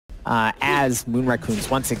as Moon Raccoons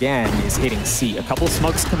once again is hitting C. A couple of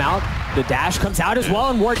smokes come out, the dash comes out as well,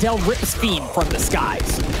 and Wardell rips Fiend from the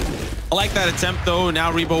skies. I like that attempt though.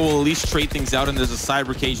 Now Rebo will at least trade things out, and there's a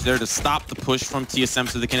cyber cage there to stop the push from TSM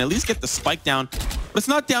so they can at least get the spike down. But it's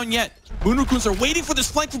not down yet. Moon Raccoons are waiting for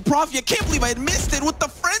this flank from Profi. I can't believe I had missed it with the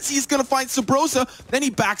frenzy. He's gonna find Subroza. Then he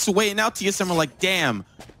backs away, and now TSM are like, damn,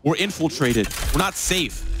 we're infiltrated. We're not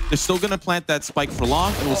safe. They're still gonna plant that spike for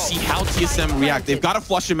long, and we'll see how TSM react. They've got to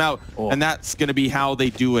flush him out, and that's gonna be how they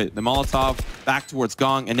do it. The Molotov back towards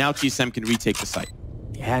Gong, and now TSM can retake the site.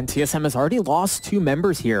 Yeah, and TSM has already lost 2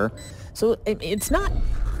 members here. So it's not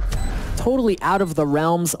totally out of the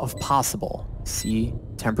realms of possible. See,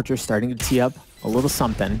 temperature starting to tee up a little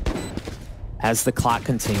something as the clock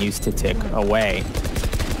continues to tick away.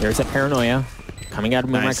 There's a paranoia coming out of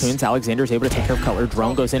Moon Raccoons. Alexander's able to take care of Koler.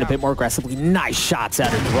 Drone goes in a bit more aggressively. Nice shots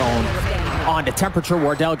out of Drone. On to temperature.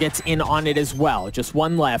 Wardell gets in on it as well. Just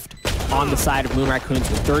 1 left on the side of Moon Raccoons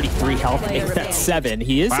with 33 health. Make that 7.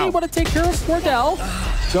 He is able to take care of Wardell.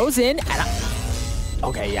 Goes in and...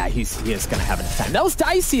 Okay, yeah, he is going to have enough time. That was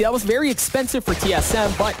dicey. That was very expensive for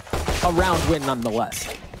TSM, but a round win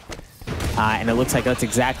nonetheless. And it looks like that's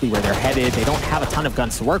exactly where they're headed. They don't have a ton of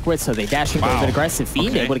guns to work with, so they dash and go a bit aggressive.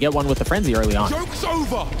 Fiend able to get one with the frenzy early on. Joke's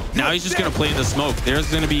over. Now he's just going to play the smoke. There's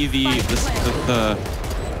going to be the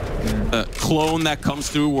clone that comes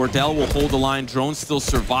through. Wardell will hold the line. Drone still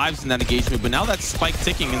survives in that engagement, but now that's spike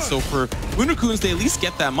ticking, and so for Moon Raccoons, they at least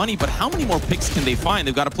get that money, but how many more picks can they find?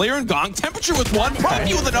 They've got a player in Gong, temperature with 1,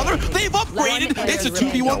 Profi with another. They've upgraded. It's a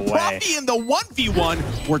 2v1. Profi in the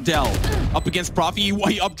 1v1. Wardell up against Profi.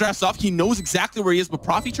 He updrafts off. He knows exactly where he is, but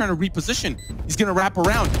Profi trying to reposition. He's going to wrap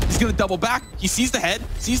around. He's going to double back. He sees the head,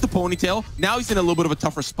 sees the ponytail. Now he's in a little bit of a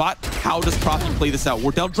tougher spot. How does Profi play this out?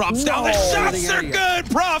 Wardell drops down. The shots are good.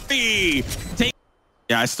 Profi.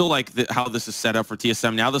 Yeah, I still like how this is set up for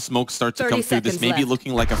TSM. Now the smoke starts to come through. This may be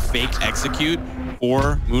looking like a fake execute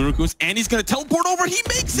for Moon Raccoons, and he's going to teleport over. He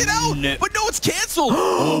makes it out, but no, it's canceled.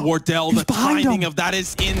 Oh, Wardell, the timing of that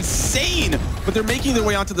is insane. But they're making their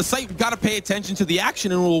way onto the site. We've got to pay attention to the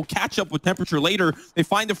action, and we'll catch up with temperature later. They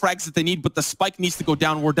find the frags that they need, but the spike needs to go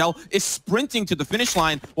down. Wardell is sprinting to the finish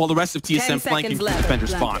line while the rest of TSM flanking from the defender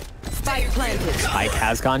spawn. Spike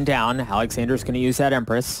has gone down. Alexander's going to use that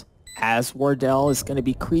Empress, as Wardell is going to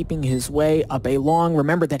be creeping his way up a long.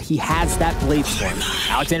 Remember that he has that Blade Storm.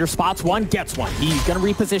 Alexander spots one, gets one. He's going to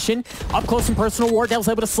reposition. Up close and personal, Wardell's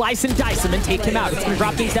able to slice and dice him and take him out. It's going to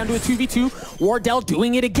drop things down to a 2v2. Wardell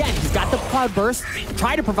doing it again. He's got the Cloud Burst.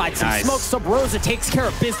 Try to provide some smoke. Subroza takes care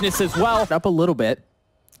of business as well. Up a little bit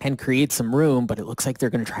and create some room, but it looks like they're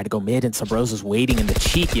going to try to go mid, and Subroza's waiting in the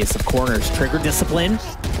cheekiest of corners. Trigger discipline.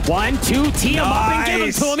 1, 2, tee him up and give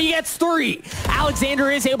him to him. He gets 3. Alexander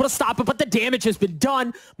is able to stop it, but the damage has been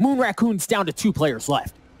done. Moon Raccoons down to 2 players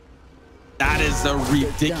left. That is a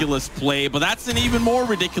ridiculous play, but that's an even more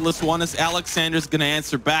ridiculous one as Alexander's going to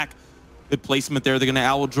answer back. Good placement there. They're going to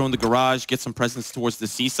owl drone the garage, get some presence towards the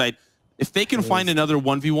C site. If they can find another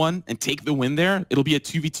 1v1 and take the win there, it'll be a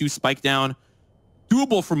 2v2 spike down.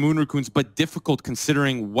 Doable for Moon Raccoons, but difficult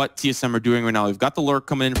considering what TSM are doing right now. We've got the lurk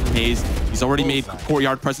coming in from hazed. He's already made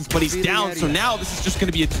courtyard presence, but he's down. So now this is just going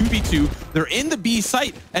to be a 2v2. They're in the B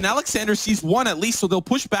site, and Alexander sees one at least, so they'll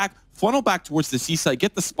push back, funnel back towards the C site,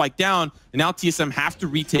 get the spike down, and now TSM have to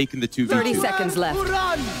retake in the 2v2. 30 seconds left.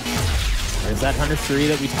 There's that 103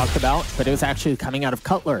 that we talked about, but it was actually coming out of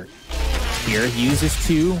Cutler. Here, he uses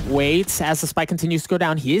 2, waits as the spike continues to go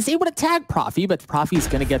down. He is able to tag Profi, but Profi is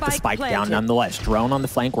going to get the spike down nonetheless. Drone on the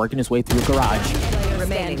flank, working his way through a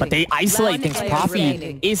garage. But they isolate things.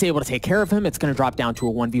 Profi is able to take care of him. It's going to drop down to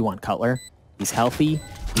a 1v1. Cutler, he's healthy.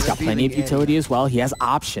 He's got plenty of utility as well. He has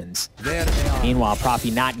options. Meanwhile,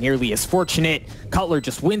 Profi not nearly as fortunate. Cutler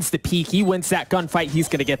just wins the peak. He wins that gunfight. He's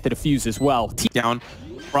going to get the defuse as well. Down.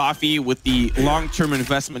 Profi with the long-term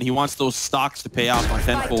investment. He wants those stocks to pay off on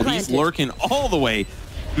tenfold. He's lurking all the way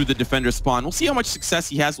through the defender spawn. We'll see how much success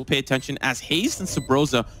he has. We'll pay attention as hazed and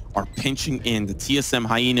Subroza are pinching in. The TSM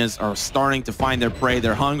hyenas are starting to find their prey.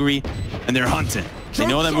 They're hungry and they're hunting. They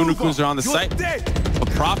know that Moon Raccoons are on the site. But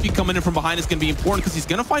Profi coming in from behind is going to be important because he's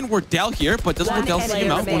going to find Wardell here, but does Wardell see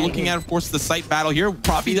him out? We're looking at, of course, the site battle here.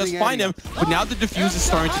 Profi does find him, but now the defuse is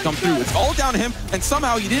starting to come through. It's all down to him, and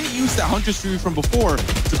somehow he didn't use that Hunter's Fury from before.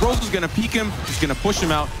 Subroza's going to peek him. He's going to push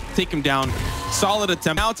him out, take him down. Solid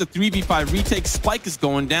attempt. Now it's a 3v5 retake. Spike is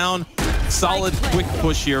going down. Solid, quick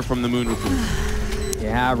push here from the Moon Raccoons.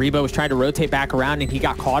 Yeah, Rebo was trying to rotate back around, and he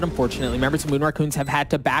got caught, unfortunately. Members of Moon Raccoons have had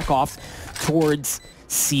to back off towards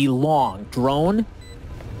C long. Drone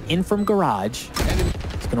in from garage.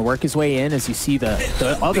 He's going to work his way in. As you see, the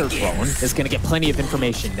other drone is going to get plenty of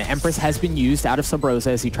information. The Empress has been used out of Subroza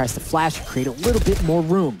as he tries to flash and create a little bit more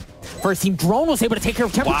room. First team drone was able to take care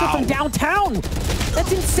of temperature from downtown.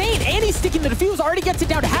 That's insane. And he's sticking the defuse, already gets it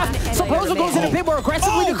down to half. Subroza goes in a bit more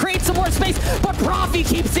aggressively to create some more space, but Profi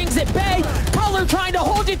keeps things at bay. koler trying to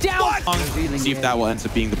hold it down. See if that will end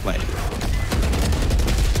up being the play.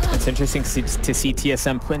 It's interesting to see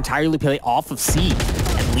TSM entirely play off of C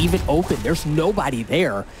and leave it open. There's nobody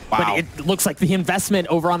there. But it looks like the investment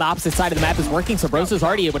over on the opposite side of the map is working. Subroza's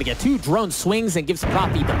already able to get 2 drone swings and gives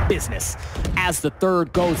Profi the business as the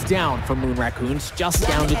third goes down for Moon Raccoons, just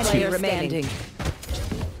down to 2 remaining.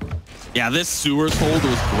 Yeah, this sewers hold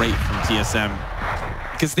was great from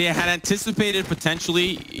TSM because they had anticipated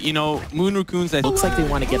potentially, you know, Moon Raccoons. That looks like they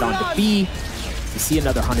want to get onto B. You see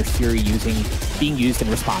another Hunter's Fury being used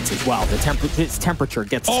in response as well. His temperature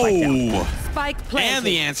gets spiked down. Spike planted. And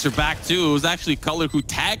the answer back too. It was actually koler who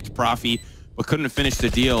tagged Profi, but couldn't finish the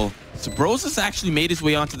deal. Subroza's actually made his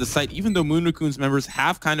way onto the site, even though Moon Raccoons members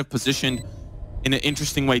have kind of positioned in an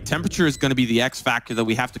interesting way. Temperature is going to be the X factor that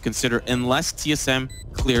we have to consider unless TSM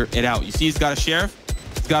clear it out. You see he's got a sheriff.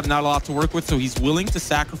 He's got not a lot to work with, so he's willing to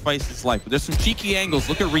sacrifice his life. But there's some cheeky angles.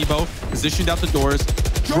 Look at Rebo, positioned out the doors.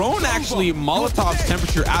 Drone actually Molotov's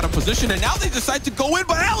temperature out of position, and now they decide to go in,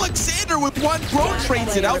 but Alexander with 1 drone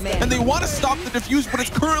trades it out, and they want to stop the defuse, but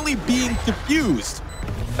it's currently being diffused.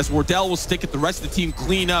 As Wardell will stick it, the rest of the team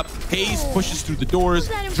clean up. hazed pushes through the doors.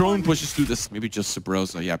 Drone pushes through this. Maybe just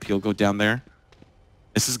Subroza. Yeah, he'll go down there.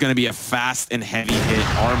 This is going to be a fast and heavy hit.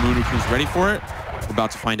 Are Moon Raccoons ready for it? We're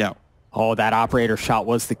about to find out. Oh, that operator shot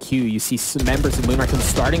was the cue. You see some members of Moon Raccoons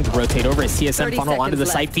starting to rotate over as TSM funnel onto the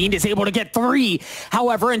site. Fiend is able to get 3,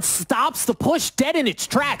 however, and stops the push dead in its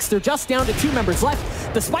tracks. They're just down to 2 members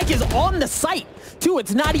left. The spike is on the site, too.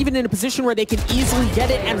 It's not even in a position where they can easily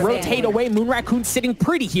get it and rotate away. Moon Raccoon sitting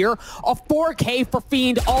pretty here. A 4K for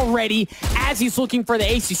Fiend already as he's looking for the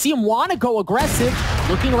ace. You see him want to go aggressive.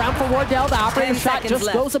 Looking around for Wardell. The operator shot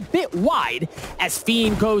just goes a bit wide as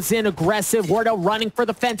Fiend goes in aggressive. Wardell running for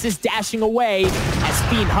the fences, dashing away as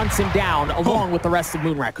Fiend hunts him down along with the rest of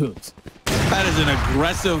Moon Raccoons. That is an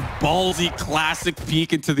aggressive, ballsy, classic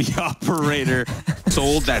peek into the operator.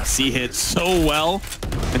 Sold that C hit so well.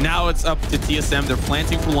 And now it's up to TSM. They're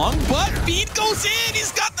planting for long, but Fiend goes in.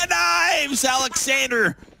 He's got the knives.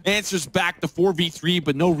 Alexander answers back to 4v3,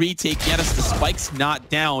 but no retake yet as the spike's not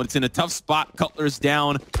down. It's in a tough spot. Cutler's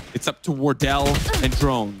down. It's up to Wardell and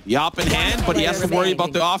Drone. The op in hand, but he has to worry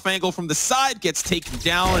about the off angle from the side. Gets taken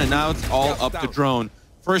down, and now it's all up to Drone.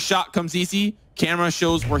 First shot comes easy. Camera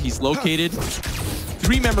shows where he's located.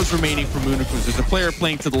 3 members remaining for Moon Raccoons. There's a player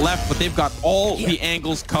playing to the left, but they've got all the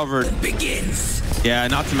angles covered. Yeah,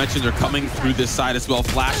 not to mention they're coming through this side as well.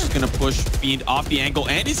 Flash is going to push Fiend off the angle,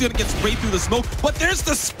 and he's going to get sprayed through the smoke. But there's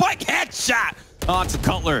the spike headshot onto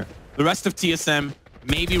Cutler. The rest of TSM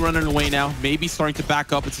maybe running away now, maybe starting to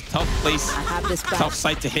back up. It's a tough place, tough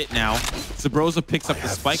site to hit now. Subroza picks up the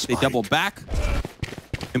spike. They double back.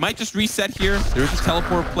 They might just reset here. There's a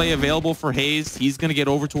teleport play available for hazed. He's going to get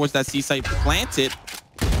over towards that C site, plant it,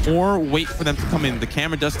 or wait for them to come in. The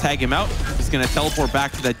camera does tag him out. He's going to teleport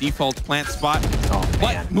back to that default plant spot.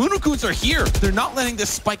 But Moon Raccoons are here. They're not letting this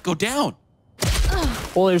spike go down.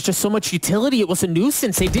 Well, there's just so much utility. It was a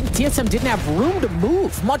nuisance. TSM didn't have room to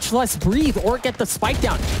move, much less breathe or get the spike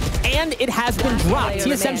down. And it has been dropped.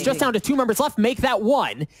 TSM's just down to 2 members left. Make that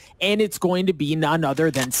 1. And it's going to be none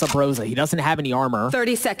other than Subroza. He doesn't have any armor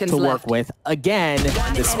 30 seconds to left. work with. Again,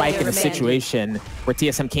 the spike in a situation where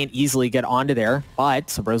TSM can't easily get onto there. But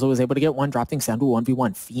Subroza was able to get 1, drop things down to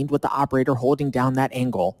 1v1. Fiend with the operator holding down that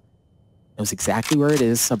angle. Knows exactly where it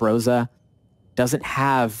is. Subroza doesn't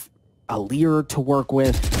have a leer to work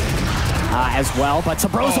with as well, but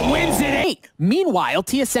Subroza wins at 8. Meanwhile,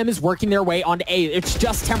 TSM is working their way on A. It's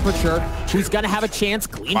just temperature who's going to have a chance.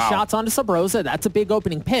 Clean shots onto Subroza. That's a big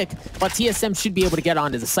opening pick, but TSM should be able to get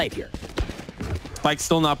onto the site here. Spike's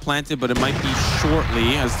still not planted, but it might be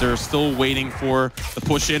shortly as they're still waiting for the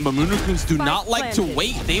push in. But Moon Raccoons do not like to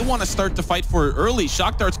wait. They want to start to fight for it early.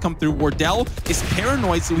 Shock darts come through. Wardell is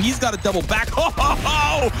paranoid, so he's got to double back.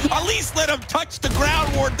 At least let him touch the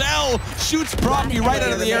ground. Wardell shoots Profi right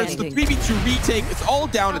out of the air. It's the 3v2 retake. It's all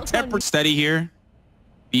down to temper. Steady here.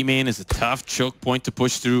 B-main is a tough choke point to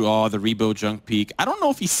push through. Oh, the Rebo junk peak. I don't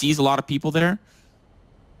know if he sees a lot of people there,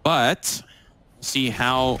 but see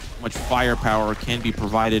how much firepower can be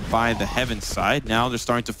provided by the Heaven side. Now they're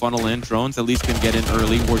starting to funnel in. Drones at least can get in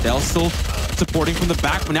early. Wardell still supporting from the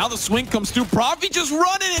back, but now the swing comes through. Profi just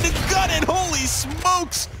running in and gunning. Holy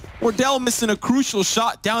smokes! Wardell missing a crucial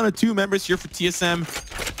shot. Down to 2 members here for TSM.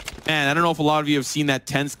 Man, I don't know if a lot of you have seen that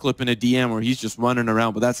tenz clip in a DM where he's just running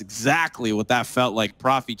around, but that's exactly what that felt like.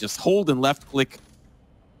 Profi just holding left click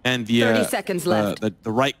and the 30 seconds left.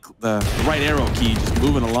 The right arrow key just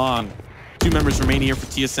moving along. 2 members remaining here for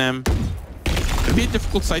TSM. It'd be a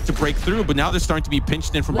difficult site to break through, but now they're starting to be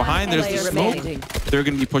pinched in from behind. There's the smoke. They're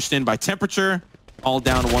going to be pushed in by temperature. All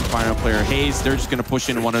down to one final player, hazed. They're just going to push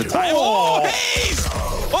in one at a time. Oh, hazed!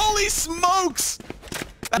 Holy smokes!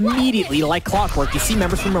 Immediately, like clockwork, you see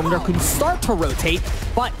members from Raccoons start to rotate,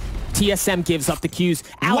 but TSM gives up the cues.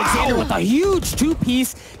 Alexander with a huge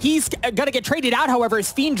 2-piece. He's gonna get traded out, however, as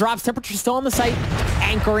Fiend drops. Temperature still on the site,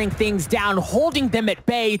 anchoring things down, holding them at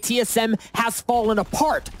bay. TSM has fallen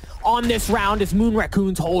apart on this round as Moon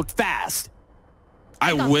Raccoons hold fast.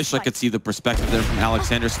 I wish I could see the perspective there from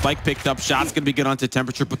Alexander. Spike picked up, shot's gonna be good onto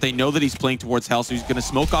temperature, but they know that he's playing towards hell, so he's gonna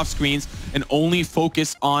smoke off screens and only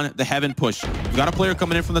focus on the heaven push. We've got a player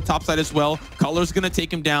coming in from the top side as well. Koler's gonna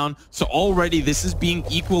take him down, so already this is being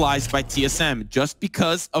equalized by TSM just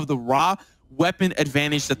because of the raw weapon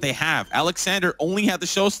advantage that they have. Alexander only had the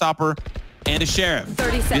showstopper and a sheriff. 30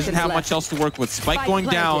 seconds he doesn't have left. much else to work with. Spike going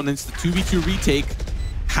down, and it's the 2v2 retake.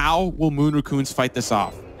 How will Moon Raccoons fight this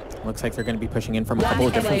off? Looks like they're going to be pushing in from a couple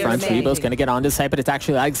of different fronts. Rebo's going to get onto the site, but it's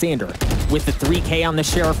actually Alexander. With the 3K on the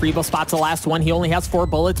Sheriff, Rebo spots the last one. He only has 4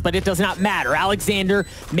 bullets, but it does not matter. Alexander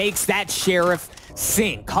makes that Sheriff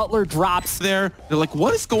sing. Cutler drops. They're like,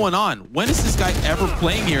 what is going on? When is this guy ever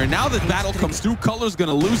playing here? And now the battle comes through. Cutler's going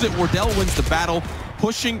to lose it. Wardell wins the battle,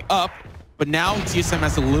 pushing up. But now TSM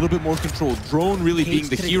has a little bit more control. Drone really being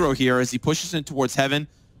the hero here as he pushes in towards heaven.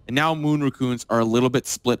 And now Moon Raccoons are a little bit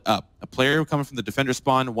split up. A player coming from the defender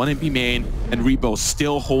spawn, 1 in B main, and Rebo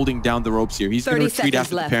still holding down the ropes here. He's going to retreat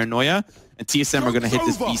after the paranoia, and TSM are going to hit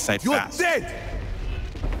this B site fast.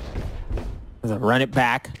 Run it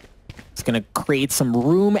back. It's going to create some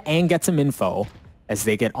room and get some info. As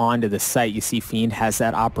they get onto the site, you see Fiend has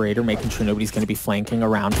that operator, making sure nobody's going to be flanking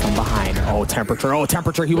around from behind. Oh, temperature. Oh,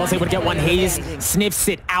 temperature. He was able to get one. Hazed sniffs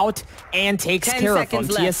it out and takes care of him.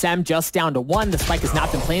 TSM just down to 1. The spike has not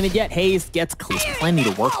been planted yet. Hazed gets plenty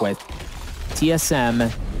to work with. TSM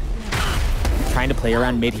trying to play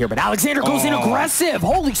around mid here, but Alexander goes in aggressive.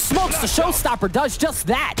 Holy smokes, the showstopper does just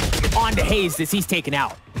that onto Hazed as he's taken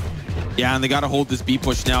out. Yeah, and they got to hold this B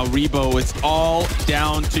push now. Rebo, it's all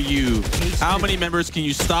down to you. How many members can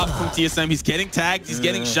you stop from TSM? He's getting tagged. He's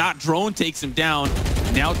getting shot. Drone takes him down.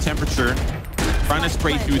 Now temperature. Trying to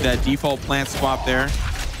spray through that default plant swap there.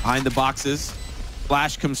 Behind the boxes.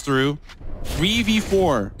 Flash comes through. 3v4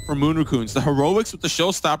 for Moon Raccoons. The heroics with the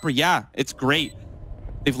showstopper, yeah, it's great.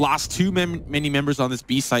 They've lost too many members on this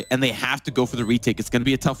B site, and they have to go for the retake. It's going to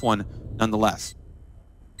be a tough one, nonetheless.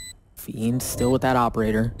 Fiend still with that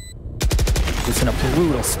operator. He's in a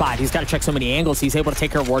brutal spot. He's got to check so many angles. He's able to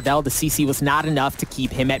take care of Wardell. The CC was not enough to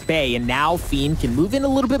keep him at bay. And now Fiend can move in a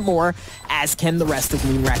little bit more, as can the rest of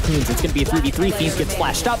Moon Raccoons. It's going to be a 3v3. Fiend gets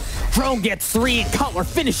flashed up. Drone gets 3. Cutler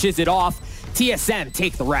finishes it off. TSM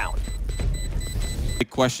take the round.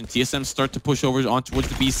 Big question. TSM start to push over on towards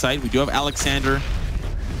the B side. We do have Alexander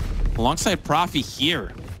alongside Profi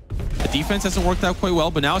here. The defense hasn't worked out quite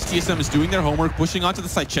well, but now as TSM is doing their homework, pushing onto the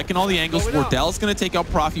side, checking all the angles. Wardell is going to take out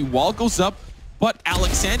Profi. Wall goes up, but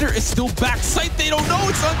Alexander is still back site. They don't know.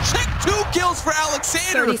 It's unchecked. 2 kills for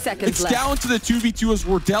Alexander. 30 seconds it's left. down to the 2v2 as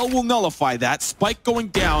Wardell will nullify that. Spike going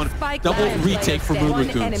down. Double retake for Moon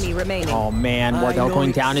Raccoons. Oh man, Wardell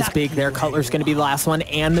going down is big there. Cutler's going to be the last one,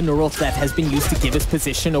 and the neural theft has been used to give his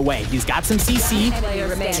position away. He's got some CC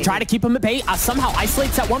to try to keep him at bay. Somehow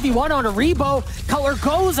isolates that 1v1 on a Rebo. Cutler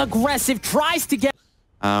goes aggressive, tries to get...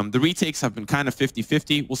 The retakes have been kind of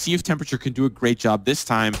 50-50. We'll see if Temperature can do a great job this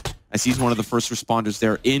time, as he's one of the first responders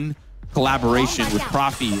there in collaboration with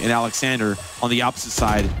Profi and Alexander on the opposite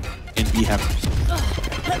side in B Heaven.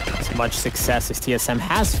 As much success as TSM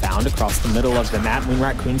has found across the middle of the map, Moon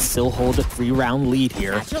Raccoons still hold a 3-round lead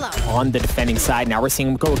here on the defending side. Now we're seeing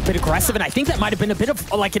him go a bit aggressive, and I think that might have been a bit of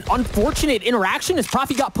like an unfortunate interaction as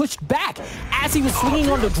Profi got pushed back as he was swinging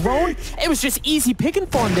on the drone. It was just easy picking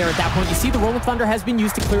for him there at that point. You see the Rolling Thunder has been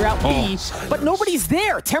used to clear out B, but nobody's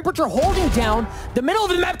there. Temperature holding down the middle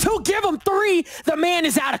of the map to give him 3. The man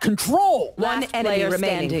is out of control. One enemy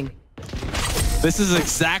remaining. This is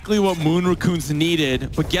exactly what Moon Raccoons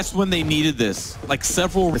needed, but guess when they needed this? Like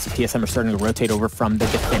several... TSM are starting to rotate over from the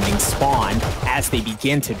defending spawn as they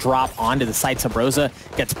begin to drop onto the site. Subroza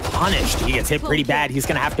gets punished. He gets hit pretty bad. He's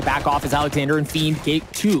going to have to back off as Alexander and Fiend gate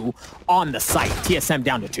 2 on the site. TSM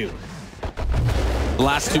down to 2. The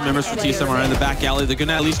last 2 members for TSM are in the back alley. They're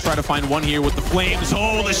gonna at least try to find one here with the flames.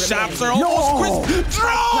 Oh, the shots are almost crisp.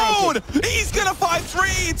 Drone! He's gonna find 3.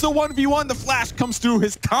 It's a 1v1. The flash comes through.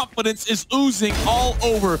 His confidence is oozing all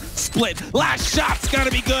over Split. Last shot's gotta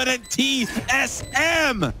be good, and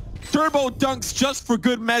TSM turbo dunks just for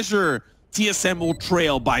good measure. TSM will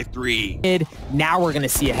trail by 3. Now we're gonna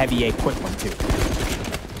see a heavy A quick one too.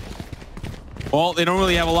 Well, they don't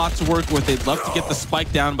really have a lot to work with. They'd love to get the spike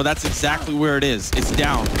down, but that's exactly where it is. It's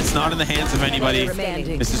down. It's not in the hands of anybody.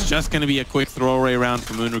 This is just going to be a quick throwaway round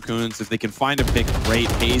for Moon Raccoons. If they can find a pick, great.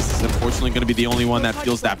 hazed is unfortunately going to be the only one that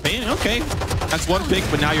feels that pain. Okay, that's 1 pick,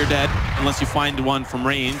 but now you're dead. Unless you find one from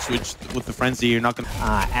range, which with the frenzy, you're not going to...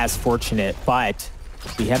 As fortunate, but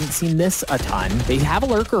we haven't seen this a ton. They have a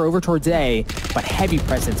lurker over towards A, but heavy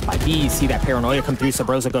presence by B. See that paranoia come through.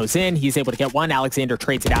 Subroza goes in. He's able to get one. Alexander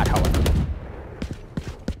trades it out, however.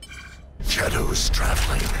 Shadows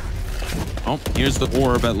traveling. Oh, here's the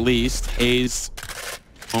orb at least. hazed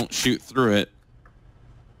won't shoot through it.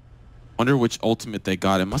 Wonder which ultimate they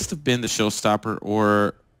got. It must have been the Showstopper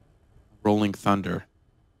or Rolling Thunder.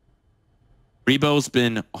 Rebo's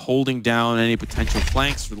been holding down any potential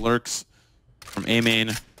flanks for lurks from A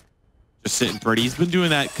main. Just sitting pretty. He's been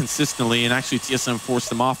doing that consistently, and actually TSM forced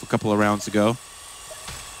him off a couple of rounds ago.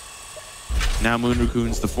 Now Moon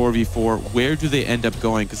Raccoons, the 4v4. Where do they end up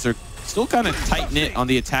going? Because they're still kind of tight-knit on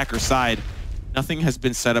the attacker side. Nothing has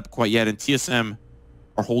been set up quite yet, and TSM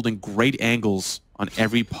are holding great angles on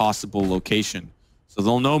every possible location. So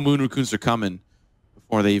they'll know Moon Raccoons are coming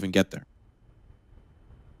before they even get there.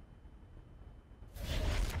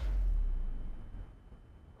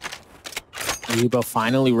 Rebo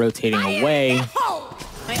finally rotating away.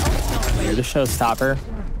 Near the Showstopper.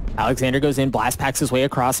 Alexander goes in, blast packs his way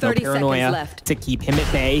across, no paranoia to keep him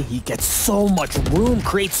at bay. He gets so much room,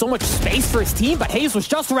 creates so much space for his team, but hazed was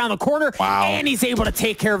just around the corner, and he's able to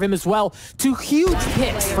take care of him as well. 2 huge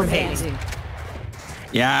picks from hazed.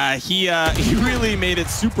 Yeah, he really made it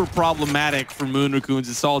super problematic for Moon Raccoons.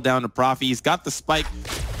 It's all down to Profi. He's got the spike.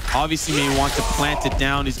 Obviously, may want to plant it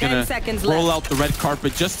down. He's going to roll out the red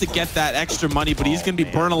carpet just to get that extra money, but he's going to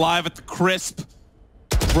be burned alive at the crisp.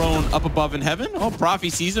 Thrown up above in heaven. Oh, Profi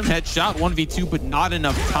sees him. Headshot, 1v2, but not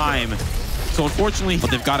enough time. So unfortunately,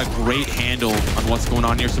 they've got a great handle on what's going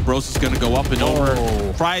on here. Subroza's going to go up and over.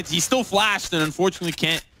 He's still flashed and unfortunately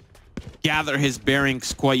can't gather his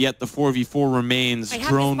bearings quite yet. The 4v4 remains.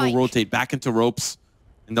 Drone will rotate back into ropes,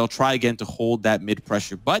 and they'll try again to hold that mid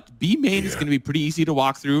pressure. But B main is going to be pretty easy to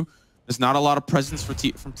walk through. There's not a lot of presence from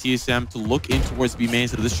TSM to look in towards B main,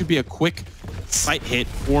 so this should be a quick sight hit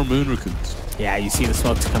for Moon Raccoons. Yeah, you see the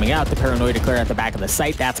smokes coming out, the paranoia declare at the back of the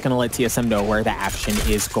site. That's going to let TSM know where the action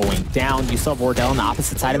is going down. You saw Wardell on the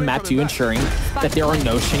opposite side of the map too, ensuring that there are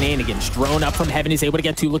no shenanigans. Drone up from heaven is able to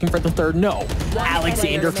get 2, looking for the 3rd. No.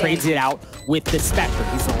 Alexander trades it out with the Spectre.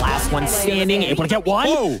 He's the last one standing, able to get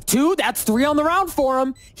 1, 2, that's 3 on the round for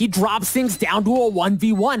him. He drops things down to a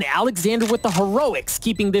 1v1. Alexander with the heroics,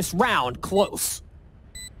 keeping this round close.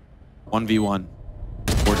 1v1.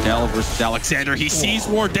 Wardell versus Alexander. He sees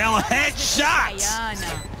Wardell, a headshot!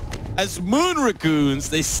 As Moon Raccoons,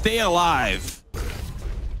 they stay alive.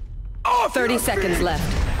 30 seconds left.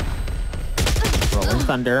 Rolling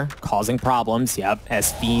Thunder, causing problems. Yep,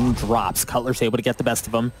 as Fiend drops. Cutler's able to get the best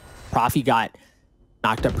of him. Profi got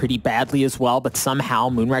knocked up pretty badly as well, but somehow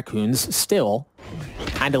Moon Raccoons still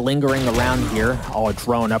kind of lingering around here. Oh, a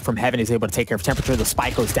drone up from heaven is able to take care of temperature. The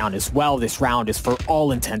spike goes down as well. This round is, for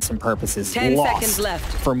all intents and purposes, 10 lost seconds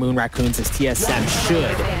left for Moon Raccoons, as TSM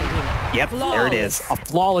should. Yep, there it is. A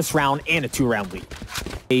flawless round and a 2-round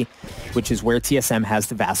lead, which is where TSM has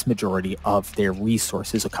the vast majority of their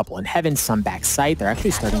resources. A couple in heaven, some back site. They're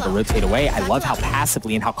actually starting to rotate away. I love how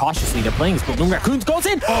passively and how cautiously they're playing this, but Moon Raccoons goes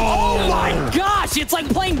in. Oh my gosh, it's like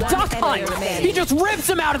playing Duck Hunt. He just rips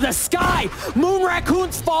him out of the sky. Moon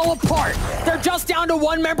Raccoons fall apart. They're just down to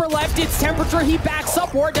 1 member left. It's Temperature. He backs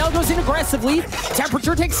up. Wardell goes in aggressively.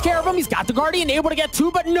 Temperature takes care of him. He's got the Guardian, able to get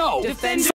 2, but no.